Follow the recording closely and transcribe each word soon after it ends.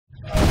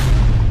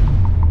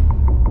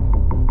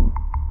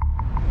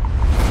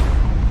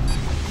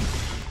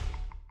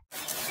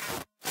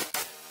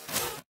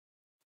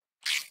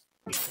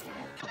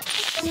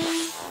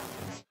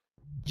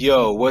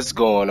Yo, what's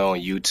going on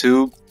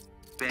YouTube?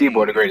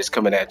 D-Boy the Greatest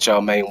coming at y'all,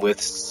 man, with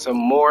some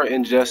more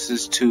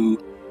Injustice 2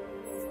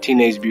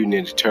 Teenage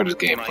Mutant Ninja Turtles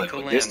gameplay.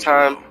 But this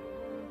time,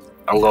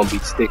 I'm going to be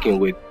sticking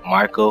with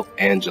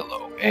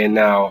Michelangelo. And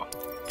now,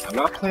 I'm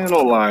not playing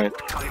online.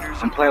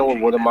 I'm playing with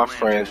one of my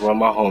friends, one of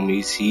my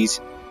homies.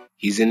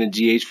 He's in the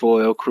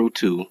Gh4L crew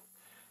too.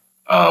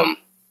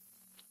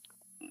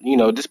 You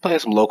know, just playing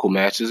some local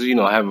matches, you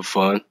know, having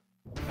fun.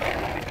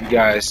 If you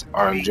guys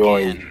are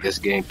enjoying this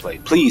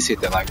gameplay, please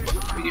hit that like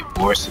button for your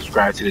boy.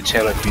 Subscribe to the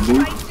channel if you're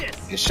new.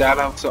 And shout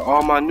out to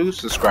all my new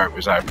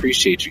subscribers. I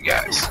appreciate you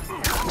guys.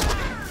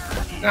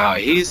 Now,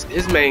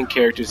 his main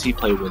characters he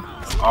played with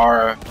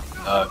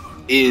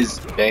is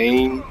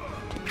Bane,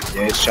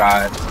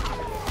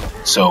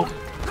 Deadshot. So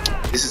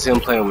this is him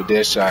playing with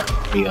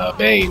Deadshot,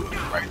 Bane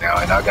right now,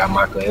 and I got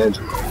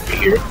Michelangelo over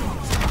here.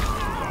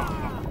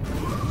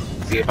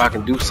 See if I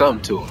can do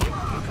something to him.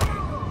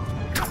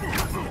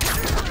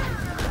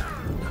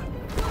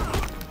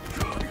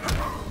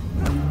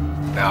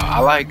 Now I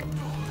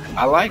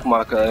like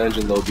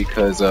Michelangelo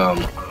because the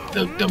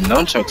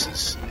nunchucks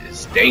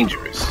is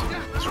dangerous.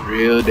 It's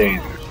real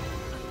dangerous.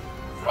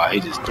 Wow, he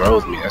just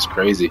throws me. That's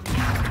crazy.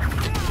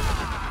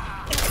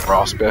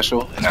 Raw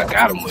special, and I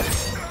got him with it.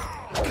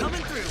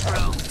 Coming through,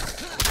 bro.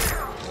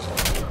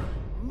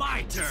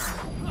 My turn.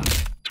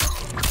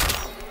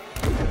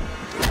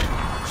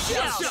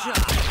 Shot.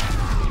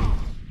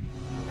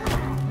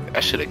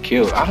 That should have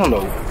killed. I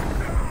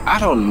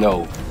don't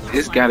know.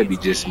 It's gotta be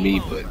just me,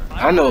 but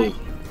I know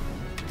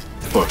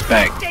for a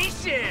fact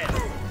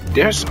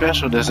their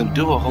special doesn't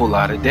do a whole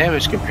lot of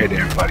damage compared to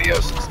everybody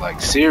else's. Like,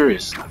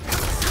 seriously.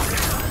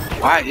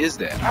 Why is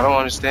that? I don't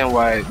understand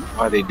why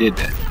they did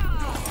that.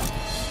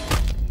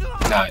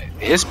 Now,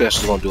 his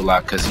special is gonna do a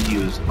lot because he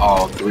used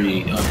all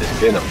three of his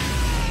venom.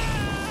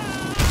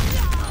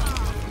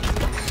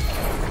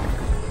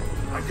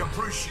 I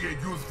appreciate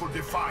youthful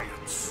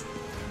defiance.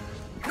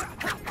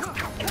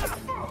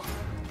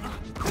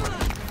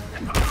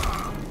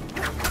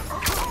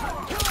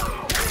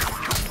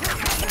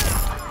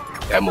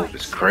 That move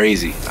is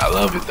crazy. I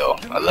love it though.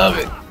 I love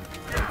it.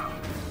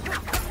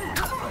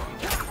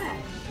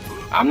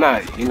 I'm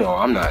not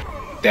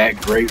that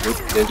great with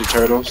Ninja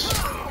Turtles.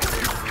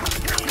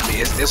 I mean,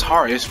 it's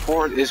hard. It's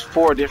four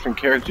different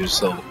characters,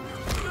 so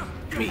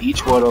I mean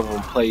each one of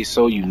them plays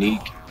so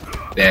unique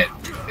that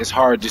it's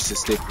hard just to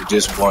stick with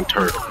just one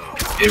turtle.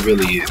 It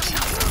really is.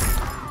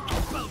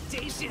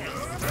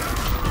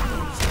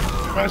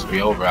 Runs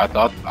me over. I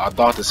thought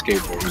the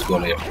skateboard was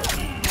gonna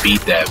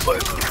beat that,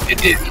 but it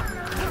didn't.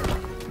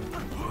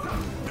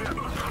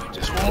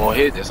 Just one more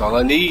hit. That's all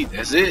I need.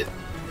 That's it.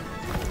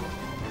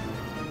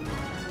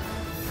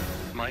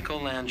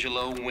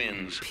 Michelangelo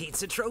wins.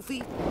 Pizza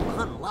trophy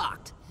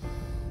unlocked.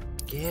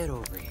 Get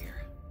over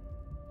here.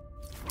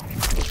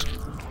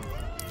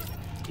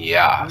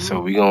 Yeah.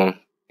 So he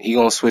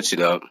gonna switch it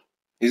up.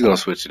 He's gonna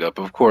switch it up,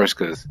 of course,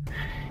 because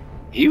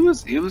he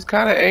was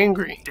kind of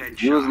angry.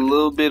 He was a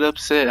little bit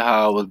upset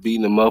how I was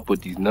beating him up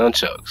with these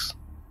nunchucks.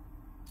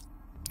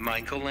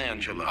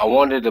 Michelangelo. I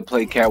wanted to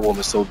play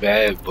Catwoman so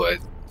bad, but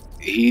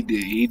he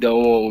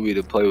don't want me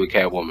to play with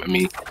Catwoman. I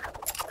mean,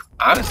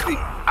 honestly,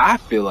 I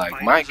feel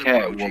like my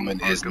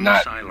Catwoman is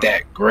not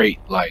that great.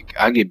 Like,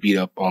 I get beat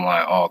up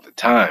online all the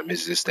time.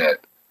 It's just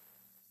that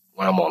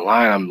when I'm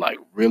online, I'm like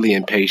really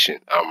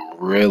impatient. I'm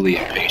really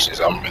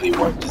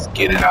wanting to just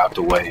get it out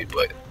the way,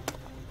 but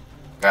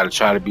gotta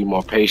try to be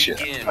more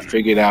patient. I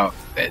figured out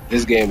that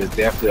this game is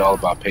definitely all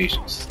about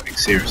patience. Like,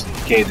 seriously,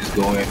 you can't just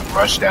go in and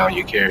rush down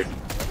your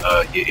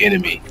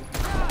enemy.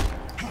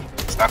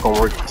 It's not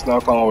gonna work. It's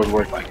not gonna always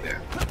work like that.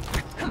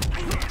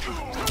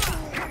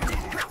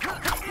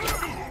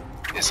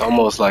 It's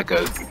almost like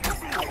a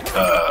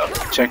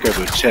checkers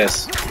or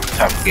chess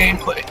type of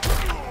gameplay.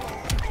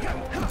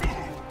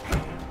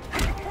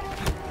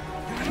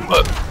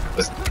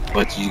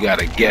 But you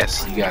gotta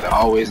guess. You gotta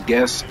always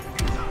guess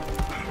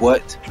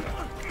what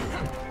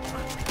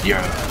your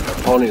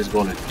opponent is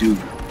gonna do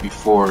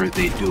before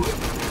they do it.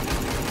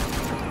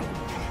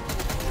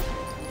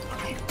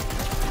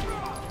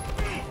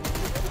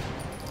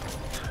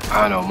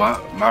 I don't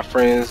know, my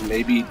friends,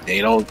 maybe they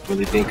don't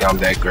really think I'm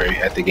that great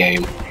at the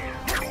game,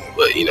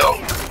 but you know,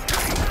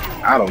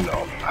 I don't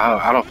know.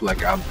 I don't feel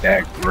like I'm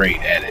that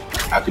great at it.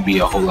 I could be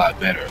a whole lot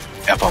better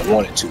if I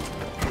wanted to.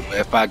 But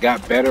if I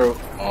got better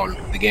on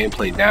the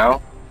gameplay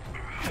now,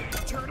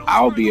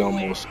 I'll be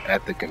almost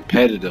at the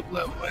competitive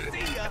level. And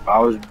if I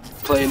was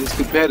playing this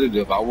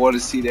competitive, I want to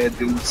see that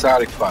dude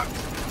Sonic Fox.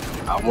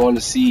 I want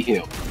to see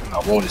him.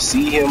 I want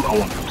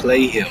to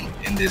play him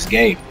in this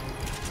game.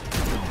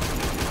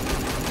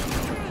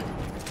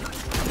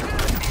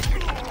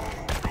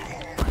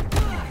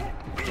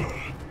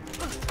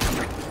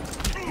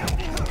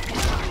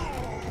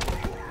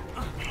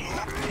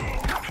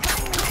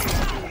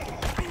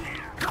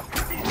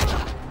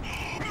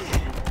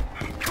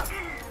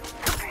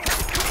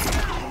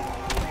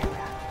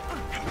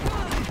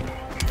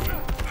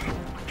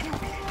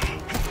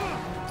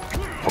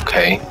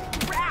 Okay.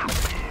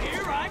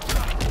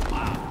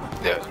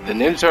 The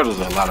Ninja Turtles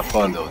are a lot of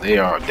fun though. They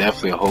are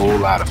definitely a whole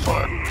lot of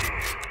fun.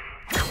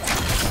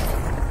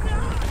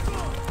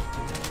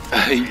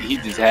 He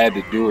just had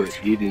to do it.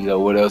 He didn't know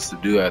what else to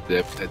do at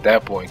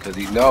that point because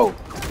he knows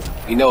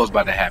what's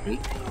about to happen.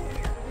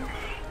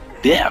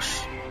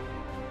 Death.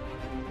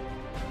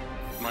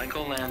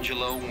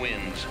 Michelangelo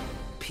wins.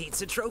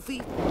 Pizza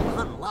trophy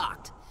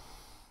unlocked.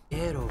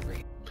 Get over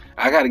it.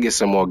 I gotta get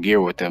some more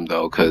gear with them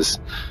though, cause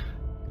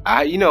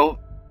I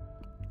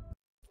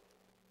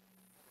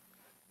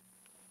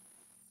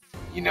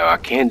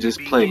can't just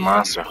play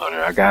Monster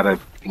Hunter. I gotta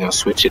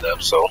switch it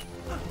up. So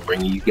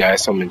bringing you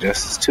guys some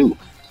Injustice 2.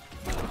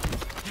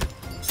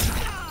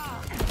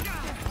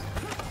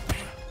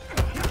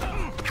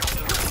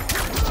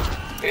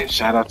 And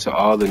shout out to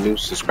all the new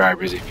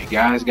subscribers. If you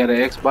guys got an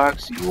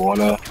Xbox, you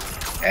wanna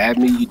add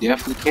me, you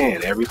definitely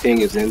can.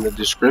 Everything is in the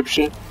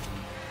description.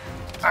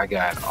 I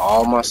got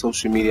all my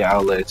social media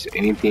outlets.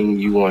 Anything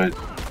you want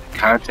to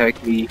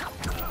contact me,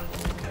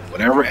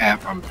 whatever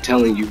app, I'm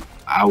telling you,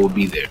 I will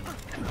be there.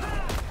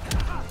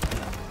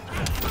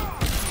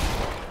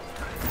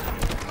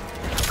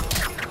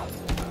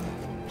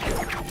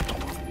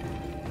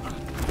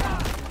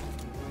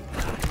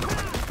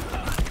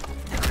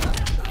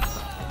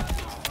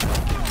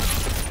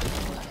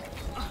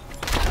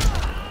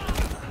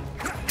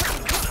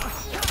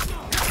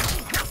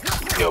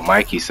 Yo,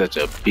 Mikey's such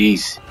a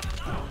beast.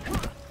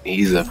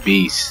 He's a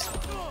beast.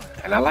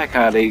 And I like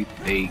how they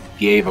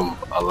gave him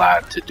a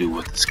lot to do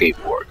with the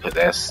skateboard,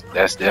 because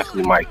that's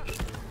definitely Mikey.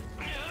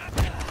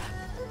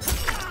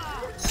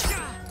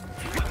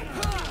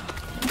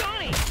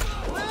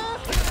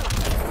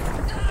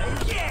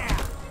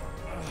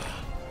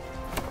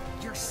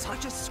 You're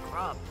such a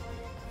scrub.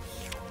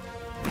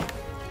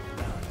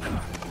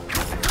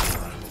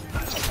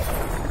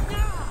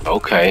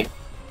 Okay.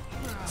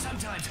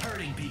 Sometimes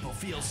hurting people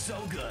feels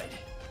so good.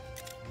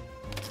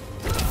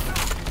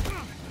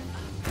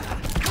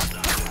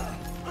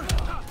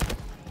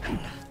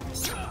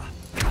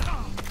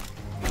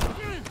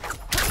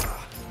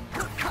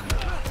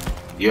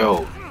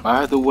 Yo,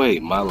 by the way,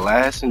 my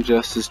last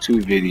Injustice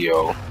 2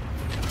 video.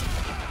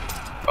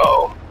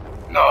 Oh,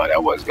 no,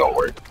 that wasn't gonna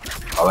work.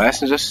 My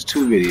last Injustice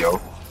 2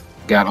 video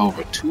got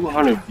over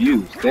 200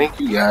 views. Thank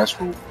you guys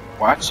for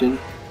watching,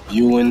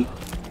 viewing,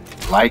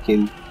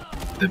 liking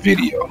the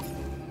video.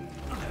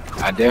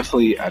 I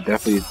definitely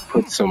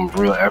put some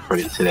real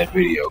effort into that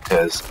video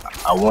because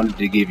I wanted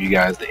to give you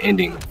guys the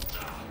ending,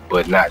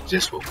 but not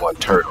just with one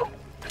turtle.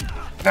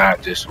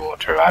 Not just with one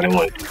turtle. I didn't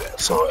want to do that,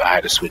 so I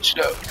had to switch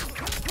it up.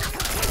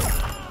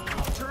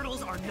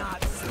 Turtles are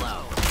not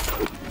slow.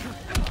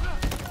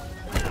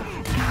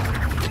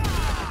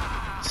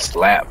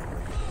 Slap.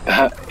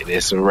 It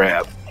is a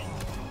wrap.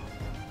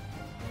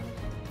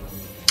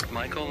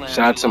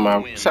 Shout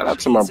out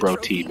to my bro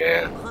T,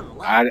 man.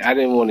 I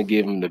didn't want to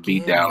give him the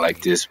beat down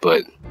like this,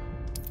 but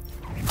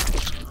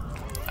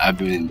I've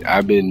been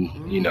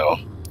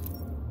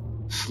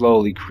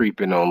slowly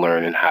creeping on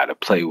learning how to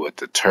play with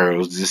the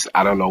turtles. Just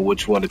I don't know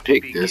which one to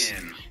pick. This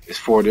is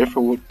 4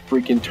 different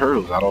freaking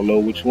turtles. I don't know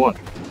which one.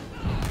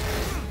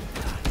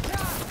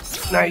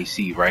 Now you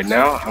see, right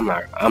now I'm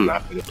not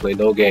gonna play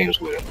no games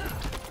with him.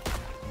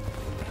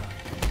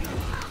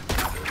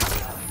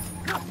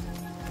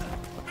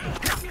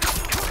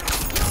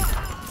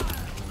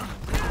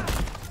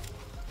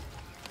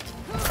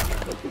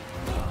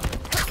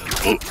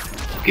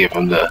 Give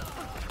him the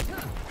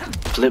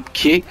flip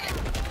kick.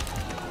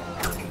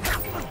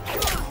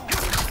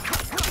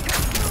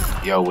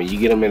 Yo, when you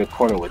get him in the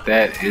corner with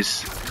that,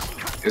 it's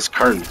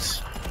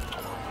curtains.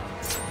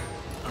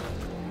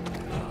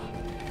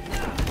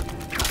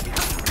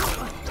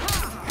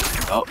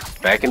 Oh,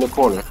 back in the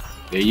corner.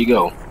 There you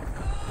go.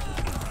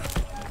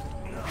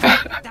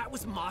 That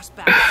was moss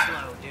back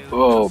slow, dude.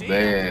 Oh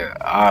man,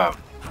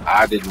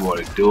 I didn't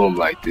want to do him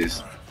like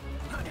this.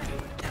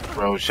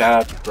 Bro, shout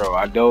out to bro.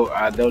 I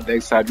know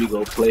next time you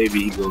go play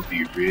me, he gonna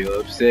be real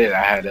upset.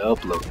 I had to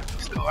upload it.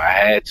 So I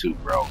had to,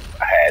 bro.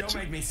 I had to.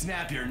 Don't make me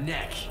snap your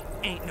neck.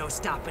 Ain't no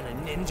stopping a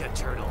Ninja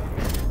Turtle.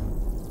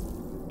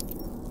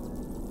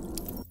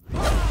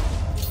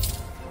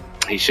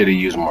 He should have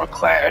used more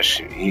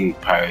Clash. He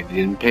probably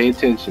didn't pay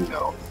attention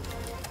though.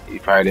 He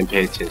probably didn't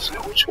pay attention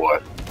to which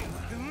one.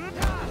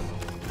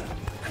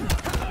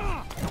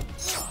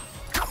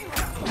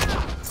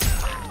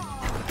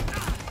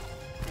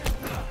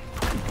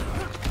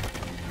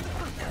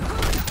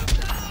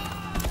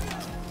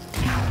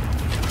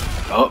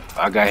 Oh,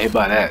 I got hit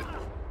by that.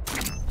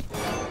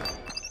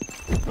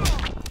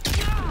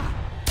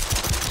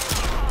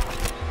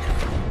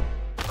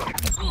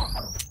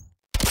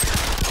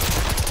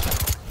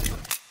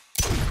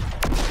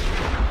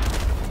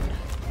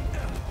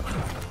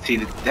 See,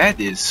 that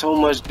did so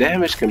much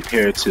damage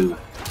compared to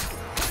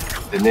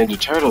the Ninja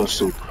Turtle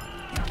Super.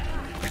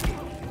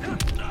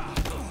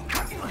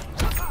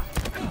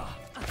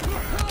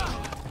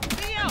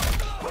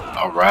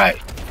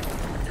 Alright.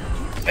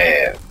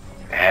 Man,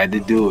 I had to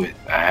do it.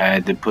 I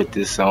had to put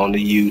this on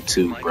the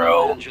YouTube,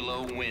 bro.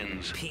 Michelangelo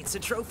wins. Pizza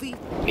trophy?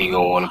 He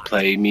gonna want to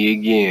play me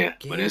again.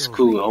 But it's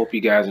cool. I hope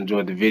you guys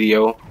enjoyed the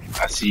video.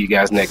 I'll see you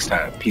guys next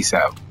time. Peace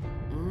out.